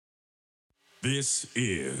This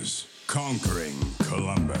is Conquering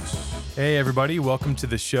Columbus. Hey, everybody. Welcome to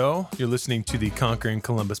the show. You're listening to the Conquering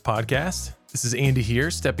Columbus podcast. This is Andy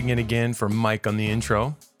here, stepping in again for Mike on the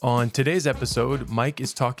intro. On today's episode, Mike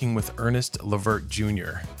is talking with Ernest Levert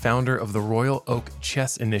Jr., founder of the Royal Oak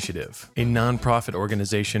Chess Initiative, a nonprofit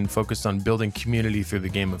organization focused on building community through the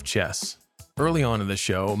game of chess. Early on in the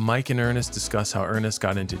show, Mike and Ernest discuss how Ernest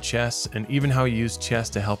got into chess and even how he used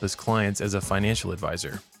chess to help his clients as a financial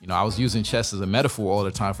advisor. You know, I was using chess as a metaphor all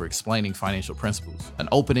the time for explaining financial principles. An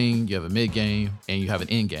opening, you have a mid-game, and you have an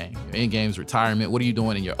end game. Your end game is retirement. What are you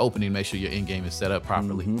doing in your opening? Make sure your end game is set up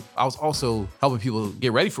properly. I was also helping people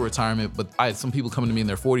get ready for retirement, but I had some people coming to me in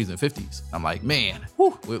their 40s and 50s. I'm like, man,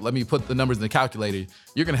 let me put the numbers in the calculator.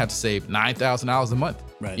 You're gonna have to save $9,000 a month.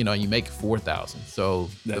 Right. You know, and you make $4,000. So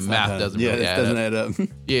That's the math doesn't really add up.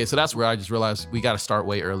 Yeah, So that's where I just realized we got to start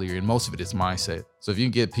way earlier, and most of it is mindset. So if you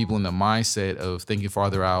can get people in the mindset of thinking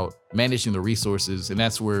farther out, managing the resources, and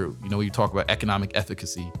that's where, you know, you talk about economic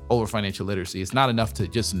efficacy over financial literacy. It's not enough to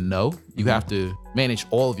just know. You have to manage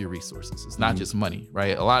all of your resources. It's not just money,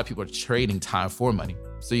 right? A lot of people are trading time for money.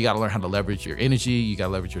 So you got to learn how to leverage your energy. You got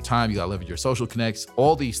to leverage your time. You got to leverage your social connects.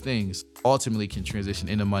 All these things ultimately can transition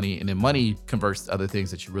into money, and then money converts to other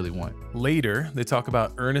things that you really want. Later, they talk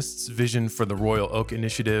about Ernest's vision for the Royal Oak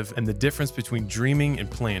Initiative and the difference between dreaming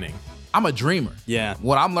and planning. I'm a dreamer. Yeah.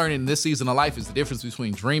 What I'm learning in this season of life is the difference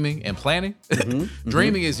between dreaming and planning.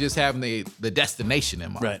 Dreaming is just having the destination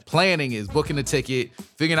in mind. Right. Planning is booking the ticket,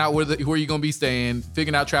 figuring out where you're going to be staying,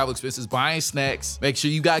 figuring out travel expenses, buying snacks, make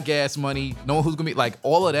sure you got gas money, knowing who's going to be, like,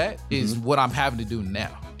 all of that is what I'm having to do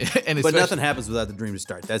now. And But nothing happens without the dream to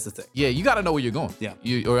start. That's the thing. Yeah, you got to know where you're going. Yeah.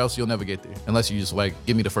 Or else you'll never get there. Unless you just like,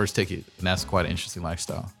 give me the first ticket. And that's quite an interesting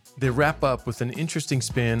lifestyle. They wrap up with an interesting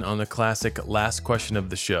spin on the classic last question of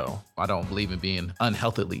the show. I don't believe in being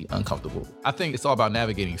unhealthily uncomfortable. I think it's all about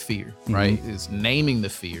navigating fear, right? It's naming the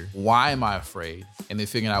fear. Why am I afraid? And then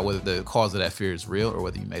figuring out whether the cause of that fear is real or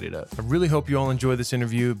whether you made it up. I really hope you all enjoy this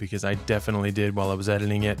interview because I definitely did while I was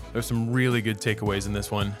editing it. There's some really good takeaways in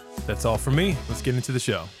this one. That's all from me. Let's get into the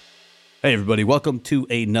show. Hey, everybody. Welcome to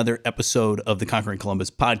another episode of the Conquering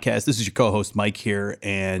Columbus podcast. This is your co-host, Mike, here.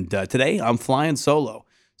 And today I'm flying solo.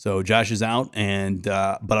 So Josh is out,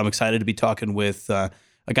 but I'm excited to be talking with a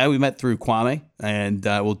guy we met through Kwame, and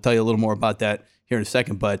we'll tell you a little more about that here in a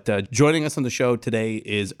second. But joining us on the show today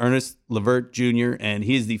is Ernest Levert Jr., and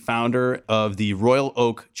he is the founder of the Royal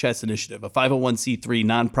Oak Chess Initiative, a 501c3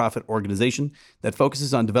 nonprofit organization that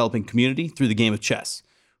focuses on developing community through the game of chess.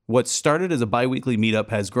 What started as a bi-weekly meetup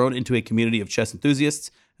has grown into a community of chess enthusiasts,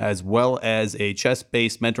 as well as a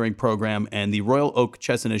chess-based mentoring program, and the Royal Oak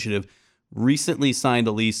Chess Initiative recently signed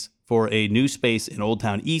a lease for a new space in Old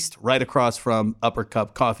Town East, right across from Upper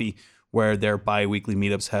Cup Coffee, where their bi-weekly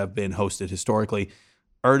meetups have been hosted historically.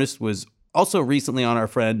 Ernest was also recently on our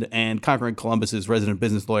friend and Conquering Columbus's resident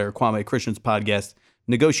business lawyer, Kwame Christian's podcast,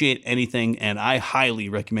 Negotiate Anything, and I highly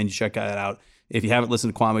recommend you check that out if you haven't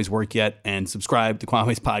listened to Kwame's work yet, and subscribe to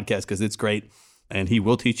Kwame's podcast because it's great, and he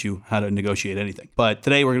will teach you how to negotiate anything. But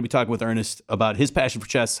today we're going to be talking with Ernest about his passion for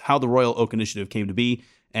chess, how the Royal Oak Initiative came to be,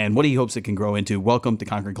 and what he hopes it can grow into. Welcome to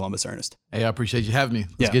Conquering Columbus, Ernest. Hey, I appreciate you having me.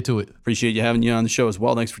 Let's get to it. Appreciate you having you on the show as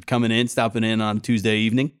well. Thanks for coming in, stopping in on a Tuesday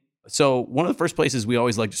evening. So one of the first places we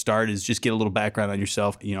always like to start is just get a little background on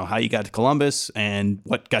yourself, you know, how you got to Columbus and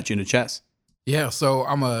what got you into chess. Yeah, so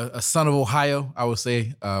I'm a son of Ohio, I would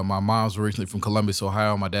say. My mom's originally from Columbus,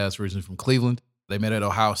 Ohio. My dad's originally from Cleveland. They met at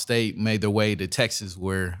Ohio State, made their way to Texas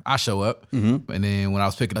where I show up. And then when I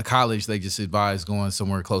was picking a college, they just advised going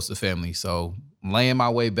somewhere close to family. So laying my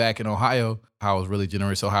way back in Ohio, I was really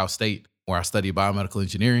generous Ohio State, where I studied biomedical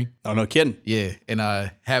engineering. Oh, no kidding. Yeah, and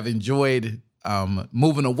I have enjoyed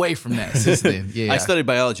moving away from that since then. Yeah, I studied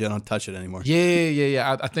biology. I don't touch it anymore.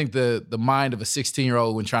 Yeah. I think the mind of a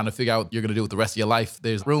 16-year-old when trying to figure out what you're going to do with the rest of your life,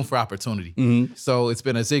 there's room for opportunity. So it's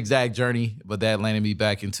been a zigzag journey, but that landed me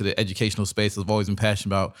back into the educational space. I've always been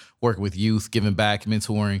passionate about working with youth, giving back,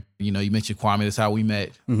 mentoring. You know, you mentioned Kwame. That's how we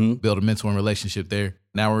met. Build a mentoring relationship there.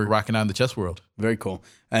 Now we're rocking out in the chess world. Very cool.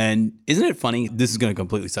 And isn't it funny? This is going to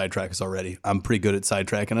completely sidetrack us already. I'm pretty good at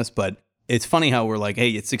sidetracking us, but it's funny how we're like,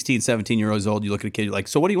 hey, at 16, 17 years old, you look at a kid, you're like,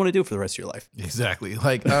 so what do you want to do for the rest of your life? Exactly.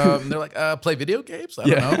 Like, they're like, play video games? I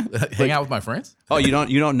don't know. Hang out with my friends? Oh, you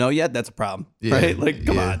don't know yet? That's a problem, right? Like,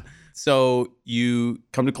 come on. So you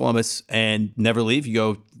come to Columbus and never leave. You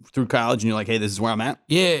go through college and you're like, hey, this is where I'm at?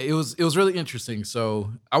 Yeah, it was really interesting.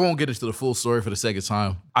 So I won't get into the full story for the sake of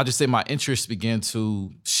time. I'll just say my interests began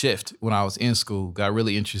to shift when I was in school. Got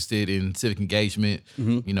really interested in civic engagement,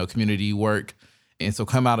 you know, community work. And so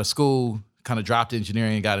come out of school, kind of dropped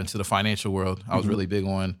engineering and got into the financial world. I was really big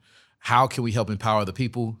on how can we help empower the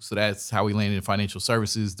people? So that's how we landed in financial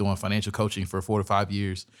services, doing financial coaching for 4 to 5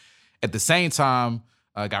 years. At the same time,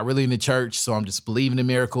 I got really into church, so I'm just believing in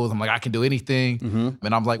miracles. I'm like, I can do anything.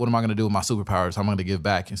 And I'm like, what am I going to do with my superpowers? How am I going to give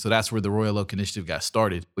back? And so that's where the Royal Oak Initiative got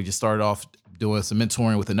started. We just started off doing some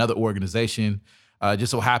mentoring with another organization.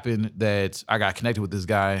 Just so happened that I got connected with this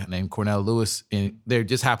guy named Cornell Lewis, and they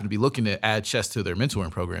just happened to be looking to add chess to their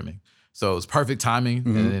mentoring programming. So it was perfect timing,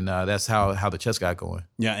 and then that's how the chess got going.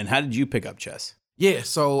 Yeah, and how did you pick up chess? Yeah,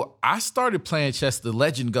 so I started playing chess, the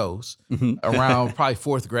legend goes, around probably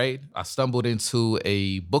 4th grade. I stumbled into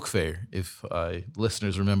a book fair, if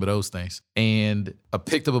listeners remember those things. And I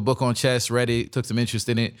picked up a book on chess, read it, took some interest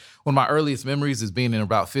in it. One of my earliest memories is being in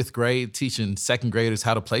about 5th grade, teaching 2nd graders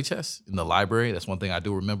how to play chess in the library. That's one thing I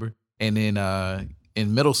do remember. And then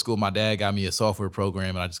in middle school, my dad got me a software program,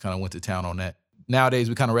 and I just kind of went to town on that. Nowadays,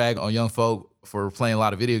 we kind of rag on young folk for playing a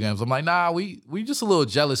lot of video games. I'm like, nah, we just a little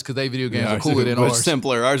jealous because they video games are cooler than ours.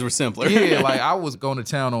 Ours were simpler. Yeah, like I was going to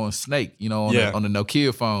town on Snake, on the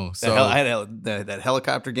Nokia phone. So I had that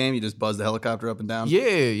helicopter game. You just buzz the helicopter up and down.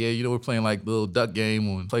 Yeah. We're playing like the little duck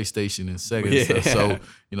game on PlayStation and Sega and stuff.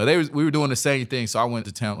 So we were doing the same thing. So I went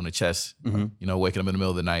to town on the chess. Waking up in the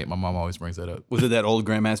middle of the night. My mom always brings that up. Was it that old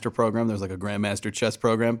Grandmaster program? There was like a Grandmaster chess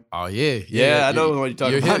program. Oh yeah. I know what you're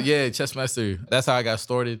talking about. Yeah, Chessmaster. That's how I got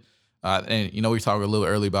started. And we talked a little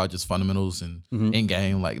early about just fundamentals and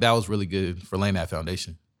in-game. Like that was really good for laying that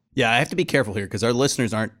foundation. Yeah, I have to be careful here because our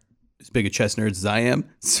listeners aren't as big of chess nerds as I am.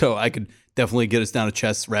 So I could definitely get us down a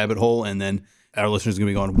chess rabbit hole, and then our listeners are going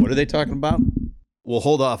to be going, what are they talking about? We'll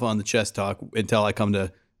hold off on the chess talk until I come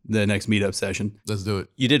to the next meetup session. Let's do it.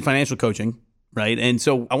 You did financial coaching, right? And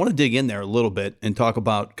so I want to dig in there a little bit and talk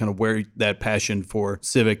about kind of where that passion for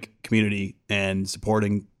civic community and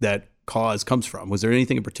supporting that cause comes from. Was there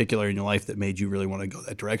anything in particular in your life that made you really want to go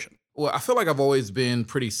that direction? Well, I feel like I've always been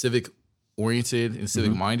pretty civic oriented and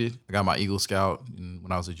civic minded. I got my Eagle Scout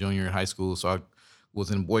when I was a junior in high school. So I was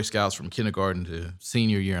in Boy Scouts from kindergarten to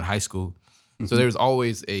senior year in high school. So there was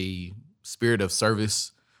always a spirit of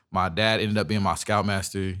service. My dad ended up being my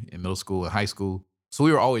scoutmaster in middle school and high school. So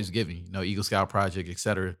we were always giving, Eagle Scout Project, et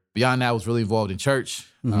cetera. Beyond that, I was really involved in church.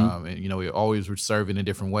 And, we always were serving in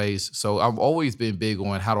different ways. So I've always been big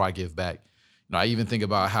on how do I give back. I even think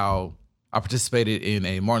about how I participated in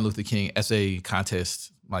a Martin Luther King essay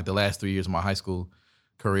contest like the last 3 years of my high school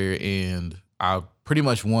career. And I pretty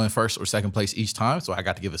much won first or second place each time. So I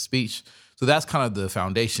got to give a speech. So that's kind of the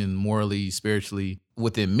foundation morally, spiritually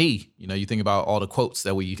within me. You think about all the quotes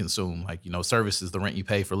that we consume, like, service is the rent you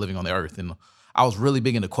pay for living on the earth. And I was really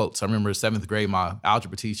big into quotes. I remember 7th grade, my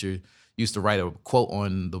algebra teacher used to write a quote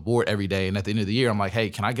on the board every day. And at the end of the year, I'm like, hey,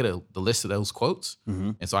 can I get the list of those quotes?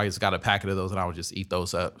 And so I just got a packet of those and I would just eat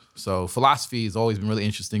those up. So philosophy has always been really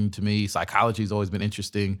interesting to me. Psychology has always been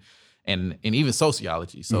interesting. And even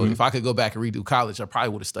sociology. So if I could go back and redo college, I probably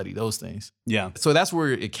would have studied those things. Yeah. So that's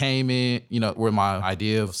where it came in, where my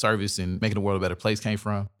idea of service and making the world a better place came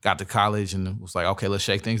from. Got to college and was like, okay, let's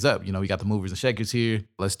shake things up. We got the movers and shakers here.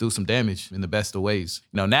 Let's do some damage in the best of ways.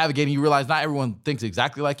 Navigating, you realize not everyone thinks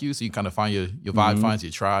exactly like you. So you kind of find your vibe, finds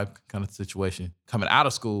your tribe kind of situation. Coming out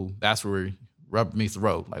of school, that's where rubber meets the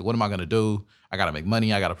road. Like, what am I going to do? I got to make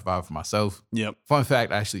money. I got to provide for myself. Yep. Fun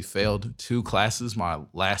fact, I actually failed 2 classes my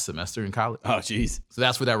last semester in college. Oh, geez. So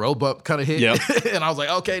that's where that road bump kind of hit. Yep. And I was like,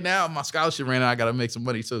 okay, now my scholarship ran out. I got to make some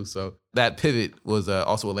money too. So that pivot was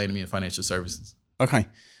also what landed me in financial services. Okay.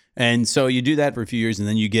 And so you do that for a few years and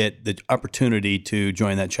then you get the opportunity to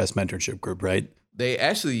join that chess mentorship group, right? They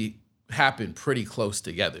actually happened pretty close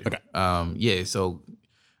together. Okay. So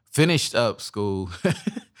finished up school,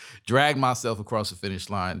 dragged myself across the finish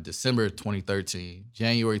line December 2013,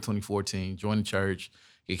 January 2014, joined the church,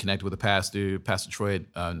 get connected with a pastor, Pastor Troy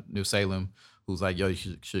at New Salem, who's like, yo,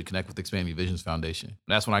 you should connect with Expanding Visions Foundation. And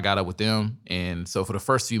that's when I got up with them. And so for the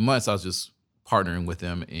first few months, I was just partnering with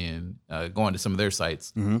them and going to some of their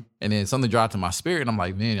sites. And then something dropped in my spirit. And I'm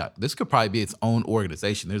like, man, this could probably be its own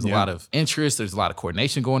organization. There's a lot of interest. There's a lot of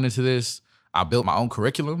coordination going into this. I built my own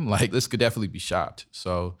curriculum. Like, this could definitely be shopped.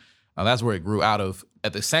 So that's where it grew out of.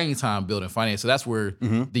 At the same time, building finance. So that's where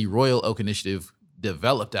the Royal Oak Initiative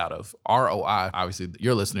developed out of. ROI, obviously,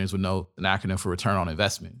 your listeners would know an acronym for return on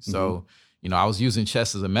investment. So, I was using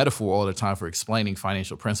chess as a metaphor all the time for explaining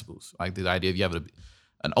financial principles. Like the idea of you have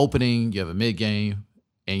an opening, you have a mid-game,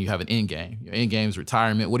 and you have an end game. Your end game is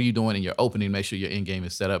retirement. What are you doing in your opening? Make sure your end game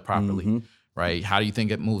is set up properly. Right? How do you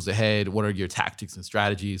think it moves ahead? What are your tactics and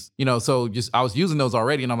strategies? So just I was using those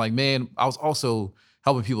already, and I'm like, man, I was also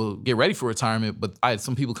helping people get ready for retirement, but I had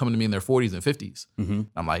some people coming to me in their 40s and 50s.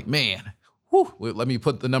 I'm like, man, let me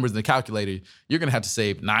put the numbers in the calculator. You're gonna have to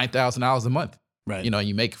save $9,000 a month. Right. You know, and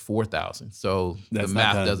you make 4,000. So That's the not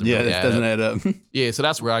math kinda- doesn't yeah, really that add doesn't up. add up. Yeah, so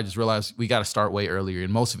that's where I just realized we got to start way earlier.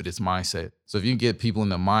 And most of it is mindset. So if you can get people in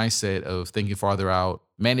the mindset of thinking farther out,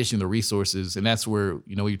 managing the resources, and that's where,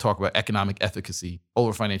 you know, you talk about economic efficacy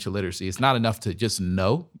over financial literacy. It's not enough to just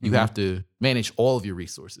know. You have to manage all of your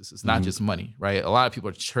resources. It's not just money, right? A lot of people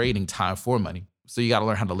are trading time for money. So you got to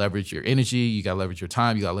learn how to leverage your energy. You got to leverage your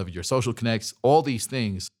time. You got to leverage your social connects. All these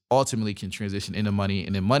things ultimately can transition into money.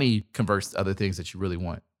 And then money converts to other things that you really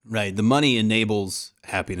want. Right. The money enables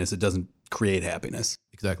happiness. It doesn't create happiness.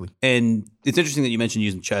 Exactly. And it's interesting that you mentioned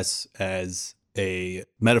using chess as a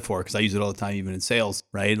metaphor because I use it all the time, even in sales,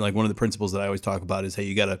 right? Like one of the principles that I always talk about is, hey,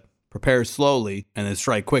 you got to prepare slowly and then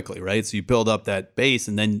strike quickly, right? So you build up that base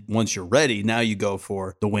and then once you're ready, now you go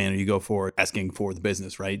for the win or you go for asking for the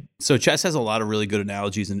business, right? So chess has a lot of really good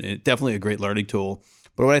analogies and it's definitely a great learning tool.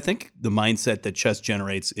 But what I think the mindset that chess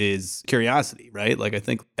generates is curiosity, right? Like I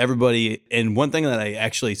think everybody, and one thing that I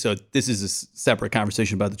actually, so this is a separate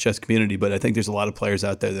conversation about the chess community, but I think there's a lot of players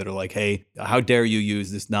out there that are like, hey, how dare you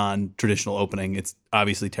use this non-traditional opening? It's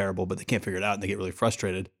obviously terrible, but they can't figure it out and they get really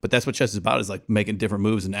frustrated. But that's what chess is about, is like making different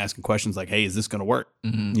moves and asking questions like, hey, is this going to work?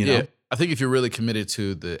 You know? Yeah. I think if you're really committed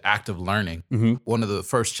to the act of learning, one of the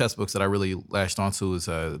first chess books that I really latched onto is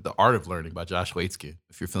The Art of Learning by Josh Waitzkin,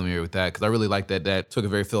 if you're familiar with that, because I really like that. That took a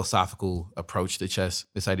very philosophical approach to chess.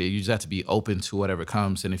 This idea, you just have to be open to whatever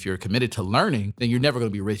comes. And if you're committed to learning, then you're never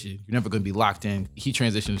going to be rigid. You're never going to be locked in. He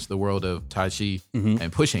transitions to the world of Tai Chi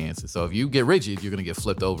and push hands. And so if you get rigid, you're going to get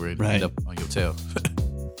flipped over and end up on your tail.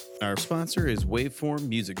 Our sponsor is Waveform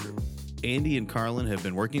Music Group. Andy and Carlin have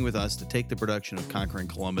been working with us to take the production of Conquering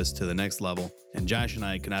Columbus to the next level, and Josh and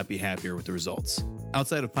I could not be happier with the results.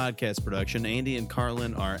 Outside of podcast production, Andy and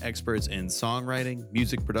Carlin are experts in songwriting,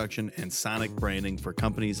 music production, and sonic branding for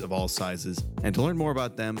companies of all sizes. And to learn more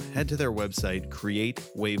about them, head to their website,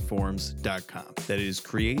 createwaveforms.com. That is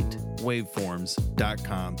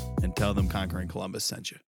createwaveforms.com, and tell them Conquering Columbus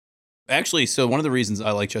sent you. Actually, so one of the reasons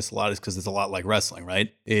I like chess a lot is because it's a lot like wrestling,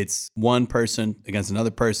 right? It's one person against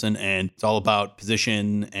another person, and it's all about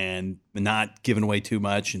position and not giving away too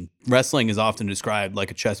much. And wrestling is often described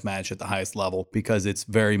like a chess match at the highest level because it's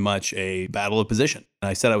very much a battle of position. And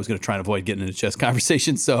I said I was going to try and avoid getting into chess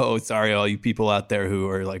conversation, so sorry all you people out there who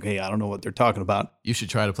are like, hey, I don't know what they're talking about. You should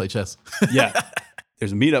try to play chess. Yeah.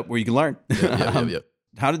 There's a meetup where you can learn. Yep.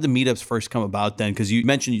 How did the meetups first come about then? Because you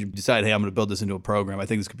mentioned you decided, hey, I'm going to build this into a program. I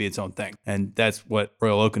think this could be its own thing. And that's what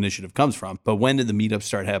Royal Oak Initiative comes from. But when did the meetups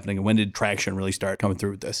start happening and when did traction really start coming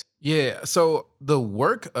through with this? Yeah. So the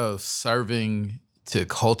work of serving to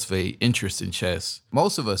cultivate interest in chess,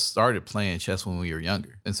 most of us started playing chess when we were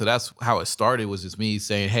younger. And so that's how it started, was just me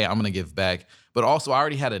saying, hey, I'm going to give back. But also I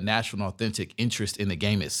already had a natural and authentic interest in the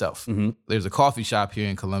game itself. There's a coffee shop here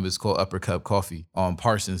in Columbus called Upper Cup Coffee on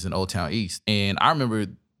Parsons in Old Town East. And I remember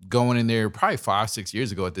going in there probably 5-6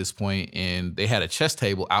 years ago at this point, and they had a chess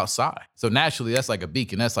table outside. So naturally, that's like a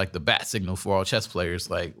beacon. That's like the bat signal for all chess players,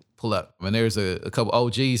 like, pull up. I mean, there's a couple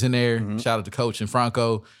OGs in there. Shout out to Coach and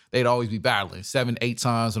Franco. They'd always be battling 7-8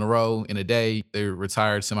 times in a row in a day. They're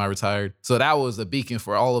retired, semi-retired. So that was a beacon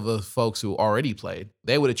for all of us folks who already played.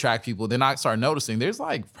 They would attract people. Then I started noticing there's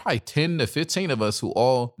like probably 10 to 15 of us who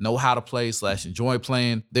all know how to play / enjoy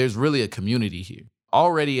playing. There's really a community here.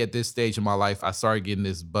 Already at this stage in my life, I started getting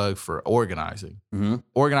this bug for organizing.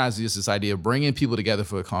 Organizing is this idea of bringing people together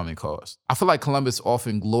for a common cause. I feel like Columbus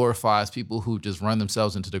often glorifies people who just run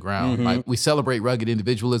themselves into the ground. Like, we celebrate rugged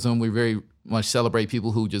individualism. We very much celebrate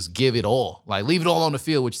people who just give it all, like leave it all on the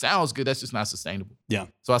field, which sounds good. That's just not sustainable. Yeah.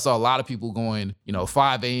 So I saw a lot of people going,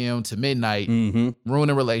 5 a.m. to midnight,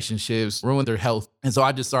 ruining relationships, ruining their health. And so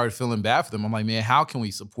I just started feeling bad for them. I'm like, man, how can we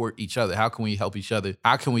support each other? How can we help each other?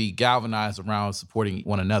 How can we galvanize around supporting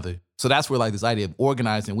one another? So that's where like this idea of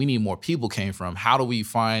organizing, we need more people came from. How do we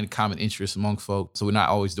find common interests among folks so we're not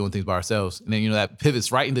always doing things by ourselves? And then, that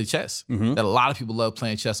pivots right into chess. That a lot of people love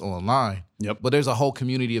playing chess online. Yep. But there's a whole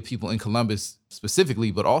community of people in Columbus specifically,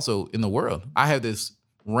 but also in the world. I have this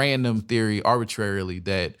random theory arbitrarily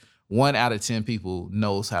that 1 out of 10 people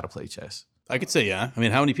knows how to play chess. I could say, yeah. I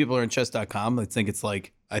mean, how many people are in chess.com? I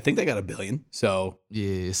think they got 1 billion. So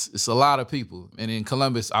yeah, it's a lot of people. And in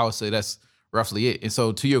Columbus, I would say that's roughly it. And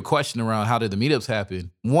so to your question around how did the meetups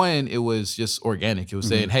happen? 1, it was just organic. It was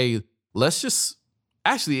saying, hey, let's just,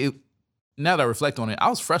 now that I reflect on it, I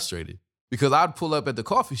was frustrated because I'd pull up at the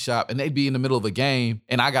coffee shop and they'd be in the middle of a game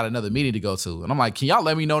and I got another meeting to go to. And I'm like, can y'all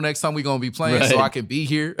let me know next time we're going to be playing so I can be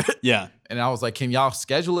here? Yeah. And I was like, can y'all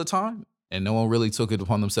schedule a time? And no one really took it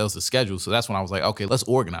upon themselves to schedule. So that's when I was like, okay, let's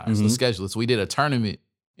organize, let's schedule it. So we did a tournament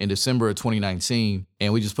in December of 2019,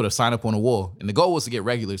 and we just put a sign up on the wall. And the goal was to get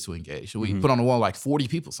regulars to engage. So we put on the wall, like 40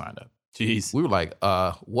 people signed up. Jeez. We were like,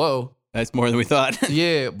 whoa. That's more than we thought.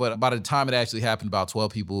 Yeah, but by the time it actually happened, about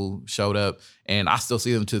 12 people showed up, and I still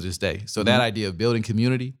see them to this day. So that idea of building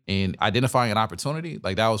community and identifying an opportunity,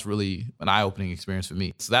 like that was really an eye-opening experience for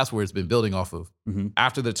me. So that's where it's been building off of.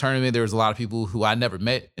 After the tournament, there was a lot of people who I never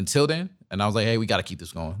met until then, and I was like, hey, we got to keep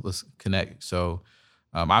this going. Let's connect. So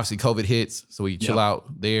obviously COVID hits, so we chill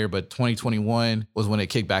out there, but 2021 was when it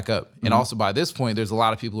kicked back up. And also by this point, there's a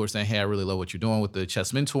lot of people who are saying, hey, I really love what you're doing with the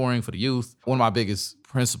chess mentoring for the youth. One of my biggest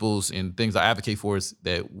principles and things I advocate for is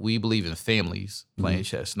that we believe in families playing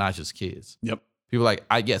chess, not just kids. Yep. People are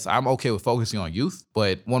like, I'm okay with focusing on youth,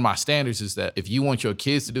 but one of my standards is that if you want your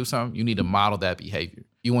kids to do something, you need to model that behavior.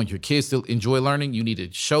 You want your kids to enjoy learning, you need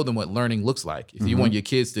to show them what learning looks like. If you want your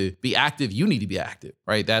kids to be active, you need to be active,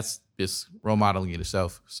 right? That's just role modeling it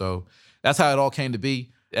itself. So that's how it all came to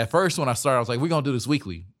be. At first, when I started, I was like, we're going to do this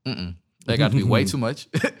weekly. That got to be way too much.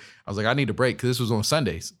 I was like, I need a break because this was on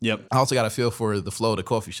Sundays. Yep. I also got a feel for the flow of the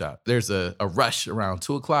coffee shop. There's a rush around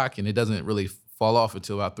 2 o'clock and it doesn't really fall off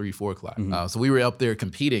until about 3, 4 o'clock. So we were up there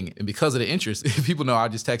competing, and because of the interest, people know I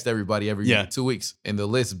just text everybody every 2 weeks, and the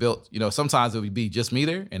list built. Sometimes it would be just me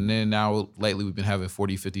there, and then now lately we've been having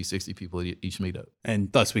 40, 50, 60 people at each meetup.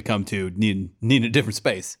 And thus we come to need a different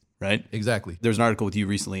space, right? Exactly. There's an article with you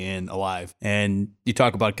recently in Alive, and you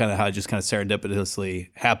talk about kind of how it just kind of serendipitously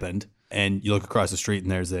happened, and you look across the street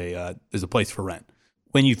and there's a place for rent.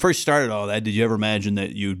 When you first started all that, did you ever imagine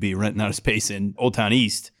that you'd be renting out a space in Old Town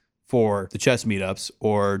East for the chess meetups,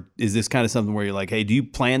 or is this kind of something where you're like, hey, do you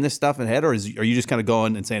plan this stuff ahead, or are you just kind of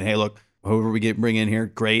going and saying, hey, look, whoever we bring in here,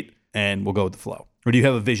 great, and we'll go with the flow? Or do you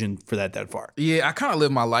have a vision for that far? Yeah, I kind of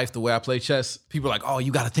live my life the way I play chess. People are like, oh,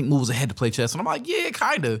 you got to think moves ahead to play chess. And I'm like, yeah,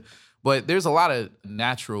 kind of. But there's a lot of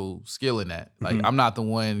natural skill in that. Like, I'm not the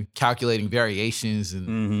one calculating variations,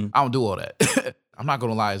 and I don't do all that. I'm not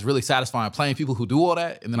going to lie. It's really satisfying playing people who do all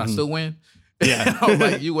that, and then I still win. Yeah. I was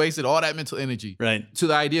like, you wasted all that mental energy. Right. To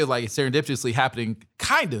the idea of like it's serendipitously happening,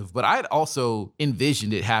 kind of, but I'd also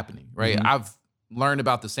envisioned it happening, right? I've learned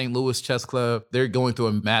about the St. Louis Chess Club. They're going through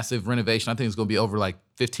a massive renovation. I think it's going to be over like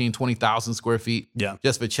 15, 20,000 square feet. Yeah.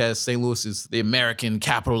 Just for chess. St. Louis is the American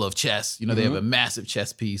capital of chess. They have a massive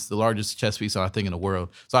chess piece, the largest chess piece, I think, in the world.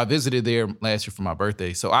 So I visited there last year for my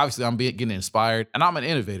birthday. So obviously I'm getting inspired, and I'm an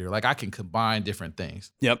innovator. Like, I can combine different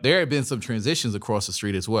things. Yep. There have been some transitions across the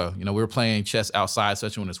street as well. We were playing chess outside,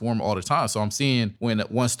 especially when it's warm all the time. So I'm seeing when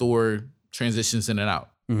one store transitions in and out.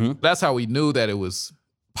 That's how we knew that it was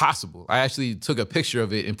possible. I actually took a picture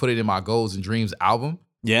of it and put it in my Goals and Dreams album.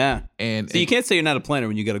 Yeah. And so you can't say you're not a planner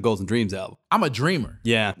when you got a Goals and Dreams album. I'm a dreamer.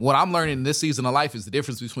 Yeah. What I'm learning this season of life is the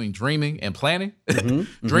difference between dreaming and planning.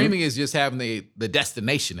 Dreaming is just having the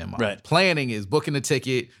destination in mind. Right. Planning is booking the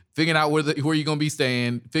ticket, figuring out where you're going to be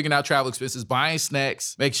staying, figuring out travel expenses, buying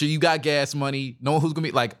snacks, make sure you got gas money, knowing who's going to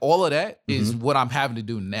be, like, all of that is what I'm having to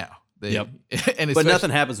do now. Yep. And but nothing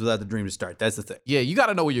happens without the dream to start. That's the thing. Yeah, you got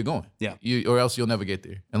to know where you're going. Yeah. Or else you'll never get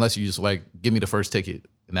there. Unless you just like, give me the first ticket.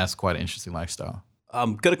 And that's quite an interesting lifestyle.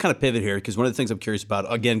 I'm going to kind of pivot here because one of the things I'm curious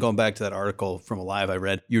about, again, going back to that article from Alive I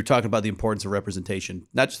read, you were talking about the importance of representation,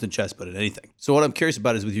 not just in chess, but in anything. So what I'm curious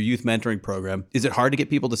about is with your youth mentoring program, is it hard to get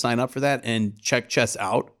people to sign up for that and check chess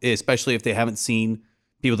out, especially if they haven't seen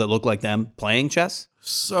people that look like them playing chess?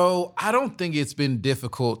 So I don't think it's been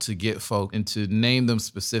difficult to get folk and to name them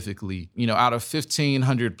specifically. Out of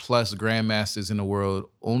 1,500 plus grandmasters in the world,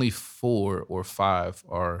 only 4 or 5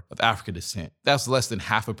 are of African descent. That's less than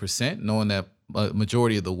 0.5%, knowing that a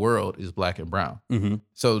majority of the world is Black and brown.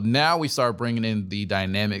 So now we start bringing in the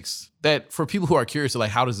dynamics that for people who are curious, like,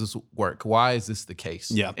 how does this work? Why is this the case?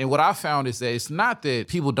 Yeah. And what I found is that it's not that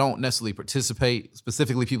people don't necessarily participate,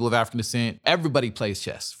 specifically people of African descent. Everybody plays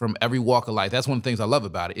chess from every walk of life. That's one of the things I love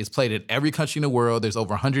about it. It's played in every country in the world. There's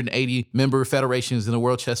over 180 member federations in the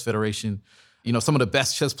World Chess Federation. Some of the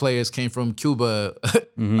best chess players came from Cuba,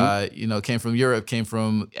 came from Europe, came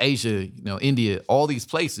from Asia, India, all these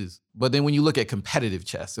places. But then when you look at competitive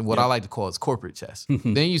chess and what I like to call is corporate chess,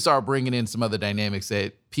 then you start bringing in some other dynamics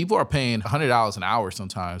that people are paying $100 an hour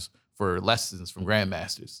sometimes for lessons from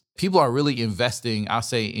grandmasters. People are really investing, I'll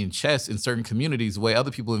say, in chess in certain communities the way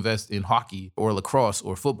other people invest in hockey or lacrosse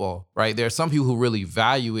or football, right? There are some people who really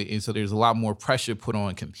value it, and so there's a lot more pressure put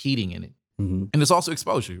on competing in it. And it's also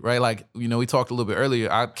exposure, right? Like, we talked a little bit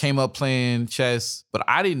earlier. I came up playing chess, but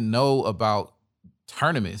I didn't know about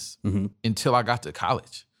tournaments until I got to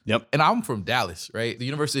college. Yep. And I'm from Dallas, right? The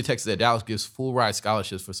University of Texas at Dallas gives full ride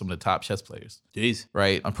scholarships for some of the top chess players. Jeez.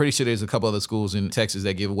 Right? I'm pretty sure there's a couple other schools in Texas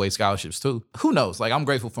that give away scholarships too. Who knows? Like, I'm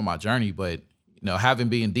grateful for my journey, but having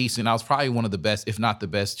been decent, I was probably one of the best, if not the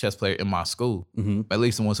best chess player in my school. At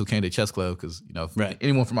least the ones who came to chess club, because, if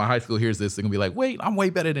anyone from my high school hears this, they're going to be like, wait, I'm way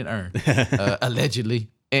better than Ern, allegedly.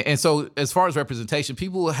 And so as far as representation,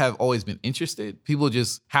 people have always been interested. People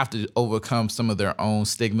just have to overcome some of their own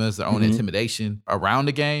stigmas, their own intimidation around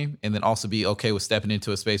the game, and then also be okay with stepping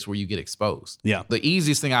into a space where you get exposed. Yeah. The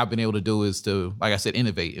easiest thing I've been able to do is to, like I said,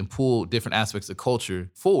 innovate and pull different aspects of culture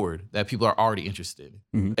forward that people are already interested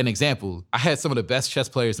in. An example, I had some of the best chess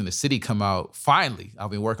players in the city come out. Finally, I've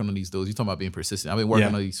been working on these dudes. You're talking about being persistent. I've been working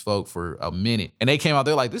on these folk for a minute. And they came out,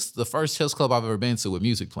 they're like, this is the first chess club I've ever been to with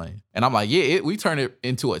music playing. And I'm like, we turned it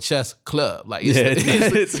into a chess club. Like,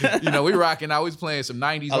 we rocking out. We was playing some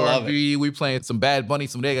 90s R&B. We playing some Bad Bunny,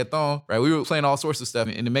 some reggaeton, right? We were playing all sorts of stuff,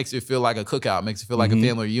 and it makes it feel like a cookout. It makes it feel like a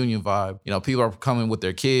family reunion vibe. People are coming with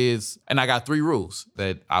their kids. And I got 3 rules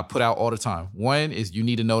that I put out all the time. One is you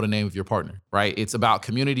need to know the name of your partner, right? It's about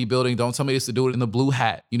community building. Don't tell me this to do it in the blue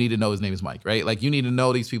hat. You need to know his name is Mike, right? Like, you need to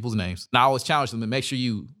know these people's names. Now, I always challenge them to make sure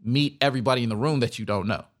you meet everybody in the room that you don't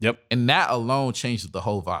know. Yep. And that alone changes the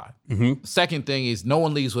whole vibe. Second thing is no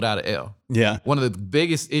one leaves without an L. Yeah. One of the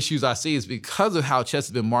biggest issues I see is because of how chess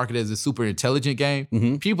has been marketed as a super intelligent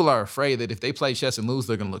game, people are afraid that if they play chess and lose,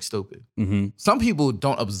 they're going to look stupid. Some people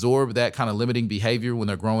don't absorb that kind of limiting behavior when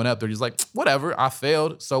they're growing up. They're just like, whatever, I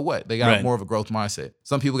failed, so what? They got more of a growth mindset.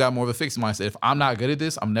 Some people got more of a fixed mindset. If I'm not good at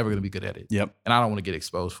this, I'm never going to be good at it. Yep. And I don't want to get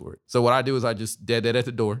exposed for it. So what I do is I just dead at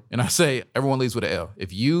the door, and I say, everyone leaves with an L.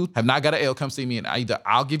 If you have not got an L, come see me, and either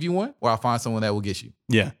I'll give you one or I'll find someone that will get you.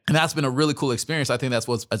 Yeah. And that's been a really cool experience. I think that's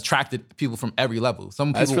what's attracted people from every level.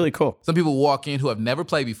 That's really cool. Some people walk in who have never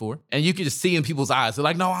played before, and you can just see in people's eyes. They're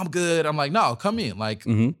like, no, I'm good. I'm like, no, come in. Like,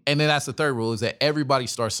 and then that's the third rule, is that everybody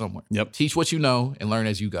starts somewhere. Yep. Teach what you know and learn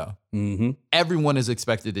as you go. Everyone is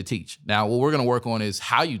expected to teach. Now, what we're going to work on is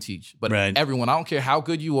how you teach. But everyone, I don't care how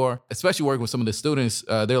good you are, especially working with some of the students,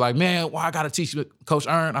 they're like, man, why I got to teach Coach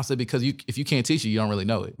Ern? I said, because if you can't teach it, you don't really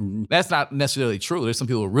know it. That's not necessarily true. There's some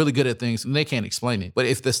people who are really good at things and they can't explain it. But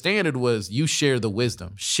if the standard was you share the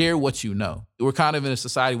wisdom, share what you know. We're kind of in a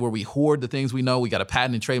society where we hoard the things we know. We got to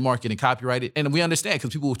patent and trademark it and copyright it. And we understand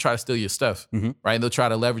because people will try to steal your stuff, right? And they'll try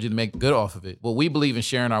to leverage it and make good off of it. Well, we believe in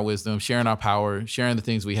sharing our wisdom, sharing our power, sharing the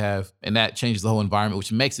things we have. And that changes the whole environment,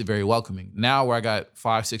 which makes it very welcoming. Now where I got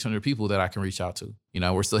 500-600 people that I can reach out to,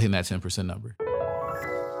 we're still hitting that 10% number.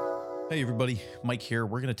 Hey everybody, Mike here.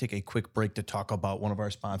 We're going to take a quick break to talk about one of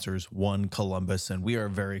our sponsors, One Columbus, and we are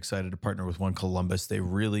very excited to partner with One Columbus. They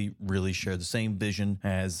really, really share the same vision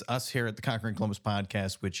as us here at the Conquering Columbus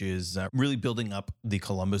podcast, which is really building up the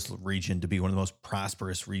Columbus region to be one of the most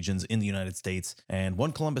prosperous regions in the United States. And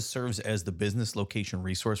One Columbus serves as the business location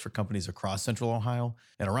resource for companies across Central Ohio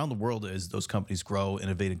and around the world as those companies grow,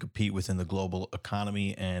 innovate, and compete within the global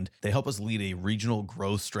economy. And they help us lead a regional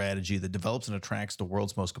growth strategy that develops and attracts the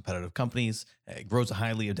world's most competitive companies, grows a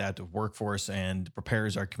highly adaptive workforce, and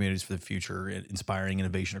prepares our communities for the future, inspiring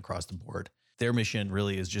innovation across the board. Their mission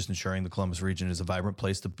really is just ensuring the Columbus region is a vibrant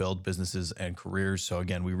place to build businesses and careers. So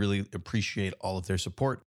again, we really appreciate all of their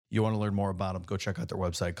support. You want to learn more about them, go check out their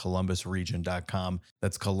website, columbusregion.com.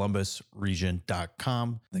 That's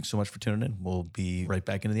columbusregion.com. Thanks so much for tuning in. We'll be right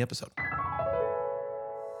back into the episode.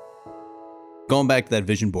 Going back to that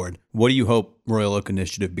vision board, what do you hope Royal Oak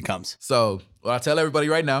Initiative becomes? So what I tell everybody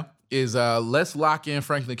right now is let's lock in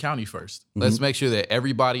Franklin County first. Let's make sure that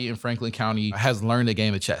everybody in Franklin County has learned a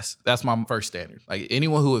game of chess. That's my first standard. Like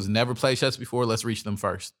anyone who has never played chess before, let's reach them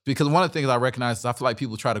first. Because one of the things I recognize is I feel like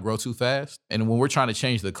people try to grow too fast. And when we're trying to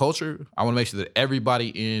change the culture, I want to make sure that everybody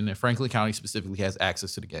in Franklin County specifically has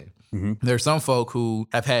access to the game. There are some folk who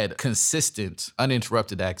have had consistent,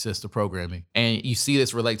 uninterrupted access to programming. And you see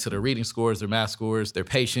this relate to their reading scores, their math scores, their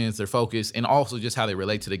patience, their focus, and also just how they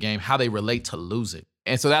relate to the game, how they relate to losing.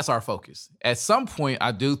 And so that's our focus. At some point,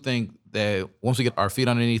 I do think that once we get our feet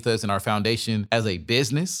underneath us and our foundation as a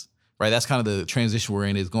business, right, that's kind of the transition we're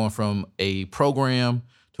in, is going from a program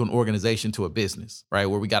to an organization to a business, right,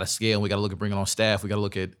 where we got to scale, we got to look at bringing on staff, we got to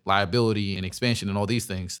look at liability and expansion and all these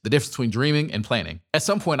things. The difference between dreaming and planning. At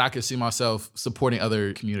some point, I could see myself supporting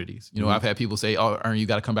other communities. I've had people say, oh, Ern, you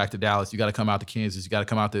got to come back to Dallas, you got to come out to Kansas, you got to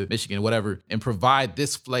come out to Michigan, whatever, and provide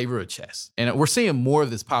this flavor of chess. And we're seeing more of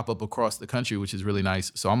this pop up across the country, which is really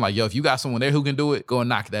nice. So I'm like, yo, if you got someone there who can do it, go and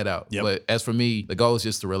knock that out. Yep. But as for me, the goal is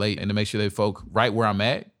just to relate and to make sure that folk right where I'm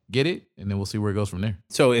at get it, and then we'll see where it goes from there.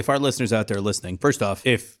 So if our listeners out there listening, first off,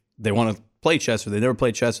 if they want to play chess or they never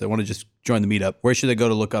played chess or they want to just join the meetup, where should they go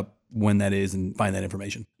to look up when that is and find that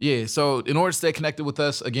information? Yeah, so in order to stay connected with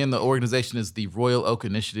us, again, the organization is the Royal Oak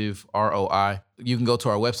Initiative, ROI. You can go to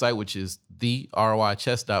our website, which is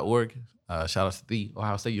theroichess.org. Shout out to the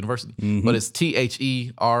Ohio State University. But it's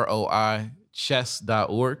TheROI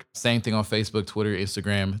theforkchess.org. Same thing on Facebook, Twitter,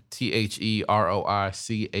 Instagram,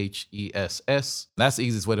 TheRoiChess. That's the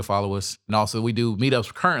easiest way to follow us. And also we do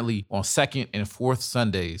meetups currently on 2nd and 4th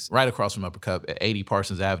Sundays, right across from Upper Cup at 80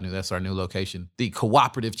 Parsons Avenue. That's our new location. The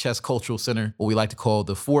Cooperative Chess Cultural Center, what we like to call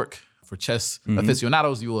the Fork. For chess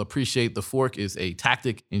aficionados, you will appreciate the fork is a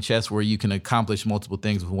tactic in chess where you can accomplish multiple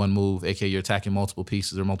things with one move, aka you're attacking multiple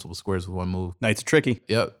pieces or multiple squares with one move. Knights are tricky.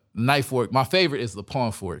 Yep. Knight fork. My favorite is the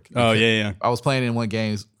pawn fork. Oh, yeah. I was playing in one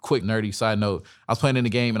game, quick nerdy side note. I was playing in the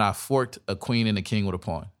game and I forked a queen and a king with a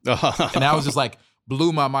pawn. And that was just like,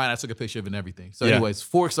 blew my mind. I took a picture of it and everything. So anyways,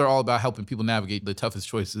 forks are all about helping people navigate the toughest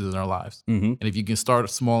choices in their lives. And if you can start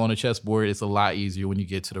small on a chessboard, it's a lot easier when you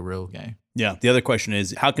get to the real game. Yeah. The other question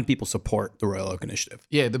is, how can people support the Royal Oak Initiative?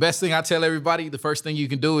 Yeah, the best thing I tell everybody, the first thing you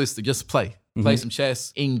can do is to just play. Play some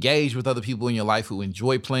chess, engage with other people in your life who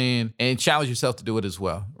enjoy playing, and challenge yourself to do it as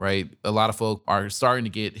well, right? A lot of folk are starting to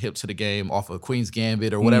get hip to the game off of Queen's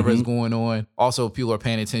Gambit or whatever is going on. Also, people are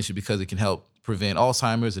paying attention because it can help prevent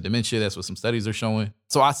Alzheimer's or dementia. That's what some studies are showing.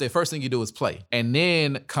 So I say first thing you do is play. And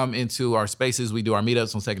then come into our spaces. We do our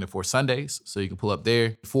meetups on 2nd and 4th Sundays. So you can pull up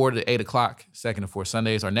there. 4 to 8 o'clock, 2nd and 4th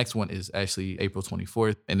Sundays. Our next one is actually April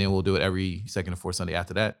 24th. And then we'll do it every 2nd and 4th Sunday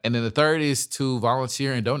after that. And then the third is to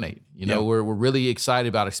volunteer and donate. You know, we're really excited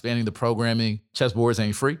about expanding the programming. Chessboards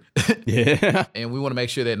ain't free. And we want to make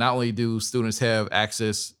sure that not only do students have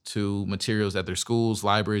access to materials at their schools,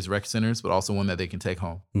 libraries, rec centers, but also one that they can take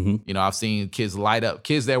home. You know, I've seen kids light up.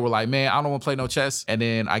 Kids that were like, man, I don't want to play no chess. And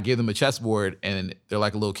then I give them a chessboard and they're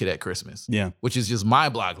like a little kid at Christmas. Which is just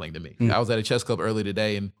mind-boggling to me. I was at a chess club earlier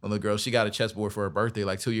today and one of the girls, she got a chessboard for her birthday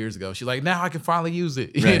like 2 years ago. She's like, now I can finally use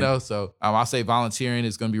it. You know, so I say volunteering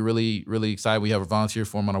is going to be really, really exciting. We have a volunteer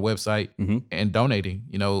form on our website and donating.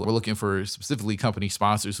 You know, we're looking for specifically company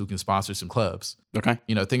sponsors who can sponsor some clubs.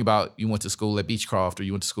 You know, think about you went to school at Beechcroft or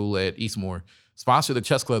you went to school at Eastmoor. Sponsor the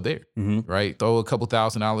chess club there, right? Throw a couple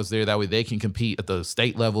 $1,000s there. That way they can compete at the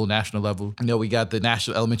state level, national level. You know, we got the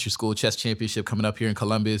National Elementary School Chess Championship coming up here in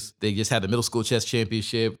Columbus. They just had the Middle School Chess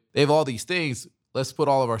Championship. They have all these things. Let's put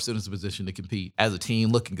all of our students in a position to compete as a team,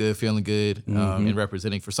 looking good, feeling good, and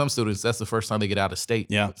representing. For some students, that's the first time they get out of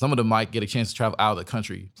state. Some of them might get a chance to travel out of the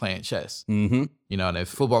country playing chess. You know, and if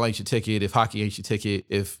football ain't your ticket, if hockey ain't your ticket,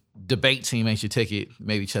 if debate team ain't your ticket,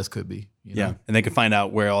 maybe chess could be. You know? And they can find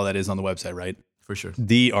out where all that is on the website, right? For sure.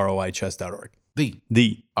 TheRoiChess.org.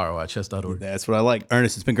 TheRoiChess.org. That's what I like.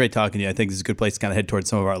 Ernest, it's been great talking to you. I think this is a good place to kind of head towards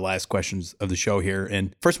some of our last questions of the show here.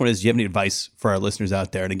 And first one is, do you have any advice for our listeners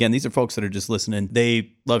out there? And again, these are folks that are just listening.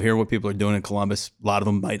 They love hearing what people are doing in Columbus. A lot of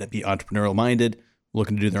them might be entrepreneurial minded,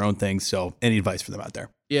 looking to do their own things. So any advice for them out there?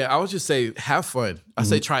 Yeah, I would just say have fun. I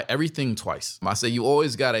say try everything twice. I say you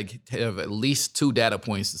always got to have at least 2 data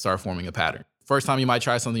points to start forming a pattern. First time you might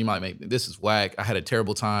try something, you might make, this is whack, I had a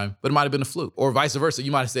terrible time, but it might have been a fluke. Or vice versa, you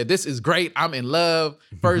might have said, this is great, I'm in love,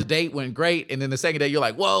 first date went great, and then the second day you're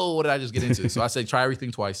like, whoa, what did I just get into? So I say try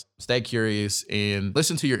everything twice, stay curious, and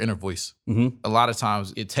listen to your inner voice. A lot of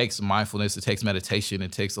times it takes mindfulness, it takes meditation,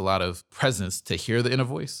 it takes a lot of presence to hear the inner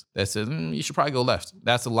voice that says, you should probably go left.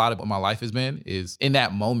 That's a lot of what my life has been, is in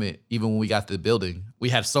that moment, even when we got to the building, we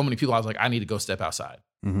had so many people, I was like, I need to go step outside.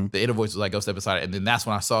 The inner voice was like, go step aside. And then that's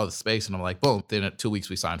when I saw the space and I'm like, boom, then in 2 weeks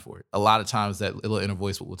we signed for it. A lot of times that little inner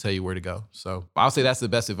voice will tell you where to go. So I'll say that's the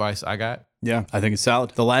best advice I got. Yeah, I think it's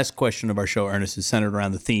solid. The last question of our show, Ernest, is centered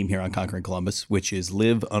around the theme here on Conquering Columbus, which is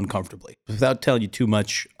live uncomfortably. Without telling you too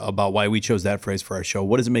much about why we chose that phrase for our show,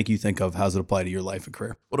 what does it make you think of? How does it apply to your life and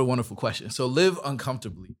career? What a wonderful question. So live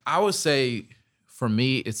uncomfortably. I would say, for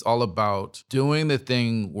me, it's all about doing the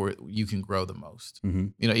thing where you can grow the most.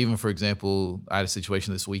 You know, even for example, I had a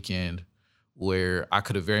situation this weekend where I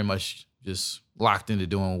could have very much just locked into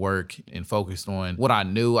doing work and focused on what I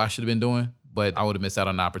knew I should have been doing, but I would have missed out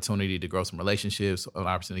on an opportunity to grow some relationships, an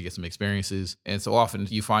opportunity to get some experiences. And so often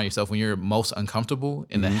you find yourself when you're most uncomfortable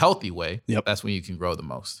in the healthy way, that's when you can grow the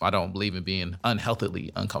most. I don't believe in being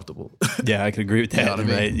unhealthily uncomfortable. Yeah, I can agree with that. You know what I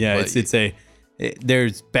mean? Right? Yeah, But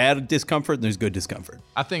there's bad discomfort and there's good discomfort.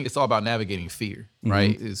 I think it's all about navigating fear,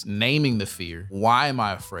 right? It's naming the fear. Why am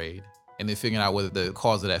I afraid? And then figuring out whether the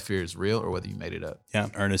cause of that fear is real or whether you made it up. Yeah,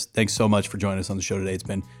 Ernest, thanks so much for joining us on the show today. It's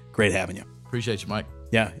been great having you. Appreciate you, Mike.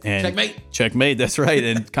 Yeah. And Checkmate. Checkmate, that's right.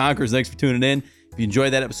 And Conquerors, thanks for tuning in. If you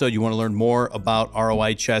enjoyed that episode, you want to learn more about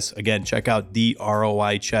ROI Chess, again, check out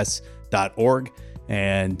theRoiChess.org.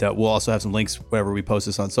 And we'll also have some links wherever we post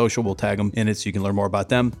this on social. We'll tag them in it so you can learn more about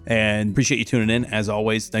them. And appreciate you tuning in. As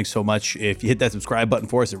always, thanks so much. If you hit that subscribe button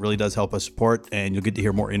for us, it really does help us support. And you'll get to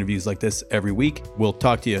hear more interviews like this every week. We'll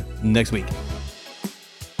talk to you next week.